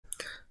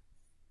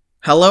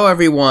Hello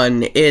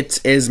everyone,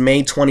 it is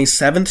May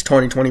 27th,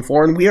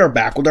 2024, and we are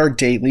back with our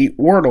daily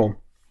Wordle.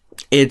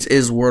 It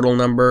is Wordle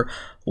number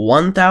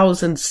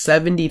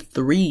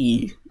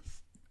 1073.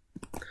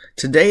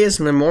 Today is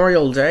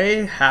Memorial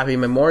Day. Happy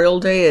Memorial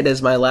Day. It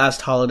is my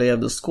last holiday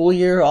of the school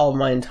year. All of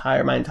my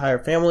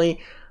entire family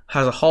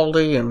has a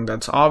holiday, and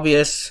that's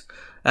obvious.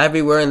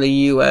 Everywhere in the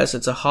US,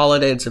 it's a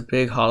holiday. It's a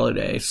big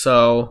holiday.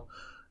 So,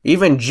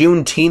 even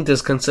Juneteenth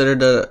is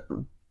considered a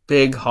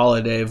big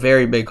holiday, a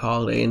very big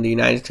holiday in the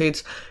United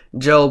States.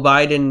 Joe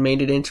Biden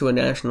made it into a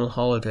national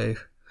holiday.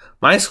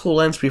 My school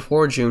ends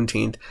before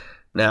Juneteenth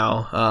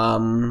now,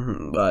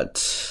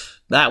 but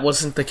that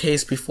wasn't the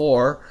case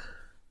before.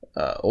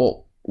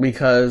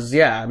 Because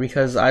I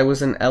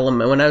was when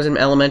I was in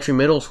elementary,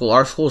 middle school,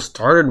 our school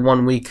started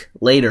 1 week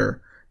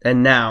later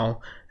than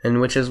now,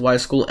 and which is why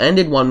school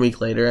ended 1 week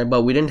later,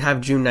 but we didn't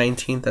have June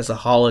 19th as a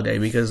holiday,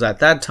 because at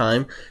that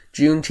time,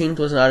 Juneteenth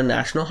was not a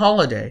national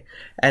holiday.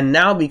 And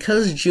now,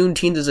 because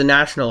Juneteenth is a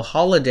national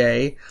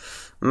holiday,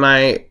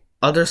 my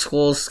other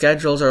schools'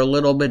 schedules are a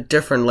little bit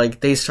different.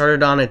 Like, they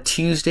started on a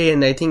Tuesday,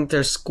 and I think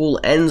their school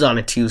ends on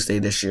a Tuesday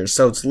this year,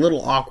 so it's a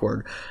little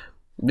awkward,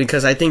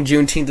 because I think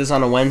Juneteenth is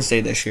on a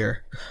Wednesday this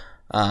year.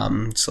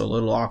 So a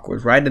little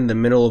awkward, right in the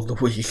middle of the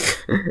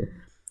week.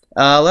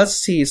 Let's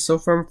see, so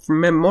from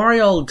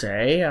Memorial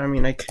Day,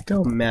 I could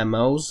go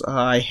memos.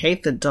 I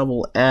hate the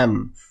double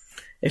M.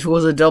 If it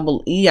was a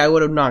double E, I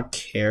would have not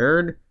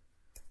cared.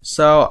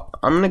 So,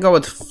 I'm gonna go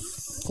with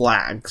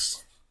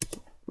flags.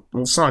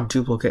 Let's not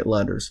duplicate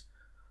letters.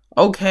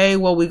 Okay,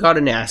 well, we got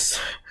an S.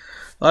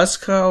 Let's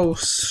go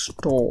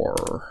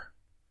store.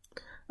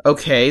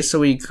 Okay, so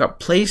we got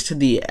placed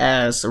the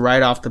S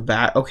right off the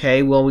bat.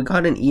 Okay, well, we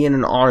got an E and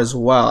an R as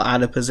well,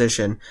 out of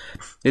position.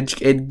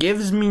 It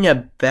gives me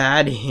a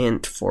bad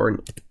hint for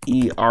an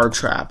ER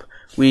trap.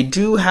 We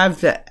do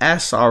have the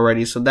S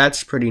already, so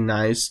that's pretty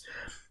nice.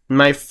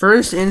 My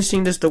first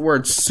instinct is the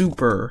word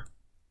super.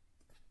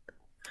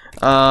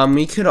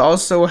 We could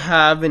also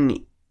have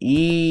an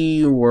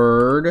E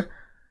word.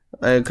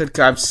 I could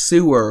have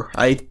sewer.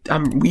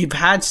 We've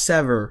had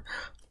sever.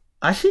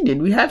 Actually,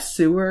 did we have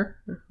sewer?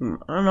 I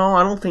don't know.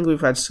 I don't think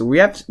we've had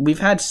sewer. We've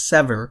had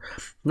sever.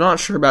 Not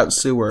sure about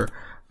sewer.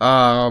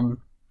 I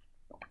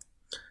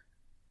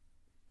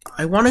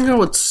want to go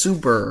with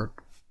super.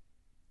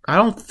 I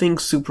don't think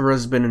super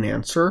has been an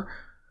answer.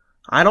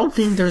 I don't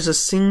think there's a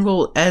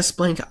single S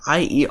blank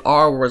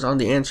IER was on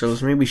the answer. It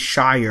was maybe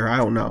Shire. I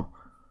don't know.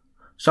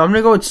 So I'm going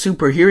to go with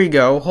super. Here we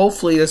go.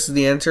 Hopefully this is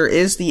the answer.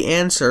 Is the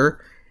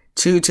answer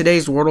to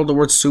today's Wordle the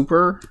word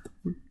super?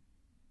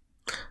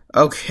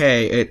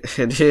 Okay,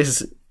 it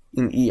is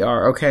in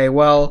ER. Okay,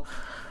 well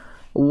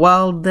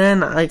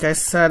then, like I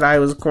said, I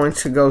was going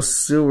to go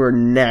sewer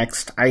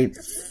next. I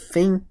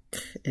think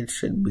it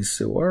should be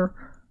sewer.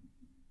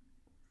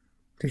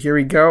 Here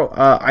we go.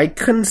 I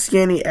couldn't see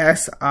any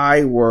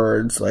SI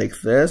words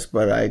like this,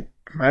 but I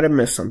might have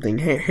missed something.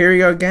 Here we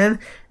go again.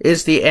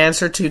 Is the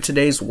answer to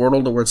today's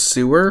Wordle the word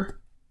sewer?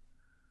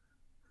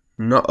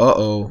 No,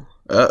 uh-oh.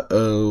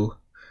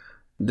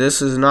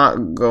 This is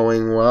not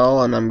going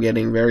well, and I'm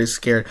getting very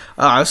scared.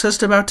 I was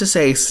just about to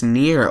say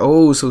sneer.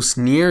 Oh, so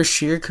sneer,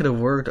 sheer could have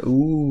worked.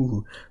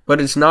 Ooh,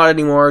 but it's not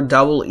anymore.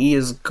 Double E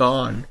is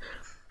gone.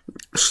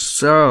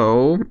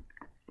 So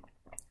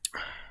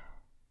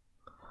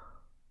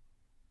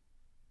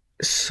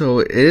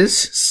it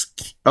is,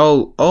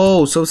 so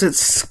is it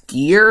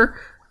skier?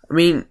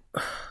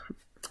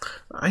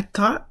 I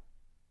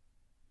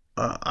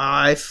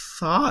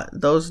thought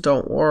those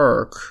don't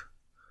work.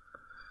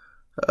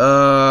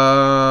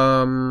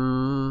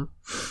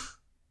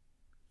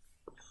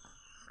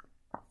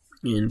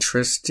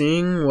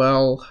 Interesting.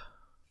 Well,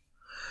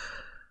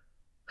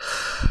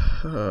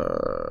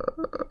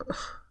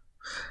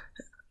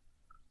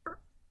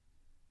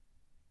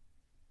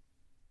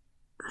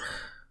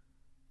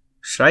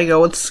 should I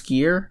go with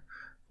skier?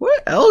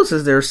 What else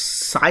is there?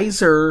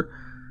 Sizer.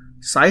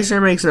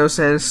 Sizer makes no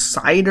sense.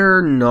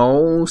 Cider,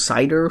 no.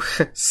 Cider.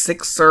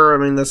 Sixer,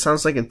 that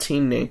sounds like a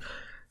team name.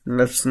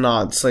 That's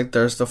not. It's like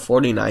there's the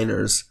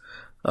 49ers.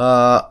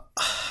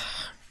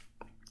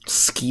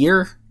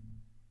 Skier?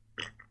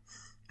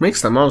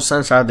 Makes the most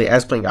sense out of the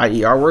S blank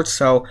IER words,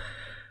 so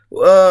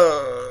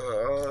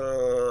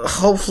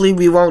hopefully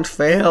we won't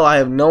fail. I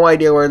have no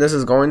idea where this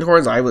is going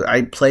towards.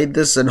 I played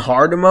this in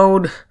hard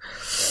mode,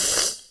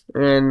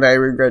 and I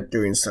regret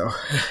doing so.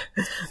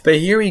 But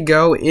here we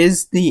go.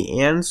 Is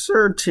the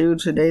answer to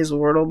today's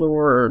Wordle the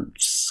word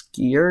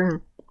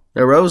skier?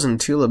 The rose and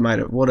tulip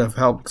would have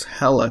helped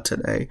hella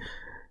today.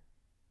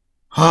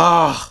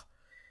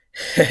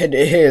 It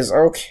is.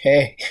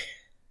 Okay.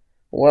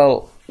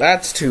 Well,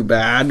 that's too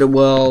bad.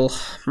 Well,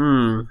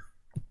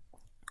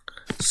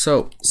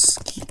 So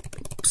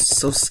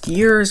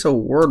skier is a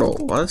Wordle.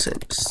 What's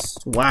it?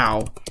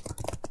 Wow.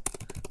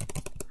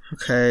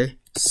 Okay.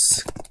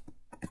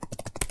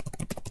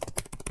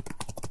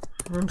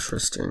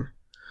 Interesting.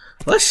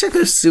 Let's check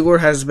if sewer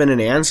has been an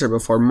answer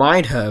before.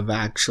 Might have,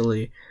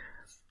 actually.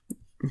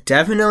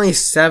 Definitely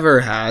sever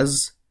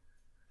has.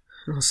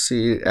 Let's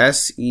see,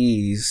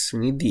 SEs. We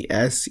need the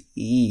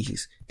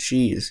SEs.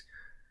 Jeez.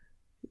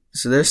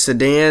 So there's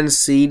sedan,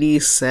 CD,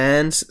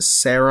 sense,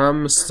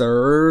 serum,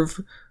 serve.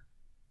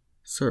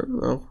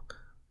 Oh.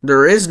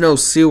 There is no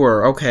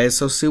sewer. Okay,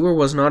 so sewer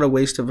was not a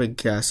waste of a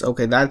guess.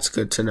 Okay, that's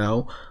good to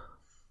know.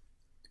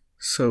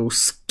 So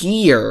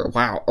skier.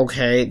 Wow,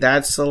 okay,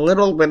 that's a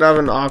little bit of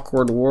an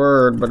awkward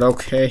word, but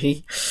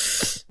okay.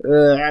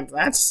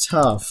 That's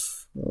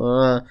tough.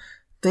 I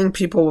think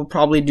people will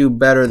probably do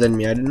better than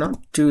me. I did not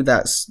do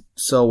that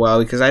so well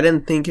because I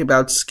didn't think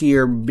about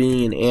skier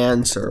being an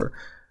answer.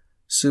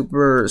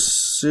 Super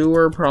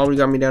sewer probably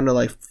got me down to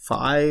like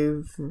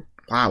 5.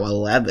 Wow,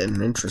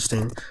 11.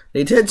 Interesting.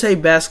 They did say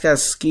best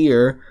guess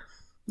skier.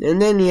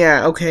 And then,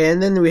 yeah, okay,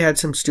 and then we had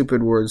some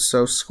stupid words.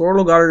 So,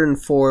 Squirtle got it in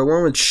 4.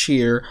 One with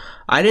sheer.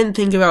 I didn't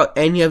think about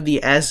any of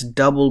the S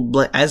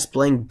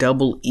blank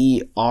double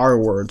E R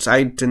words.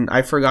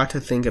 I forgot to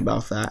think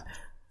about that.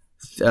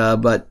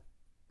 But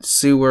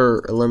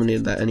sewer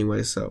eliminated that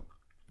anyway, so,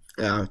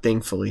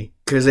 thankfully.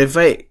 Because if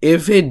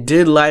it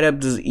did light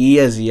up this E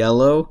as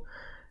yellow,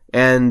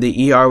 and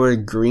the ER was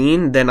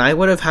green, then I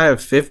would have had a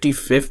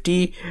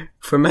 50-50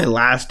 for my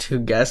last 2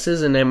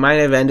 guesses, and it might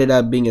have ended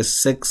up being a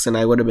 6, and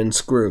I would have been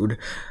screwed.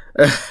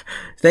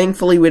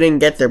 Thankfully, we didn't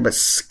get there, but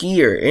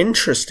skier,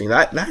 interesting.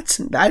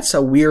 That's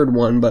a weird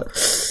one, but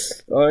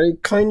I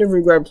kind of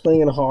regret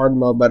playing in hard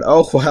mode, but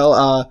oh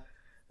well,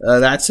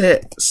 that's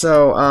it.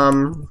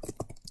 So,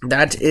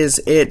 that is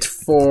it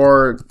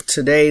for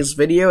today's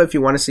video. If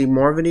you want to see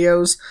more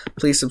videos,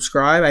 please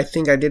subscribe. I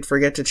think I did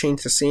forget to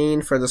change the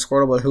scene for the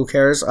Squirtle, but who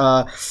cares?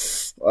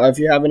 If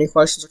you have any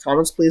questions or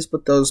comments, please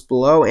put those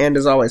below. And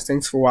as always,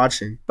 thanks for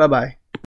watching. Bye-bye.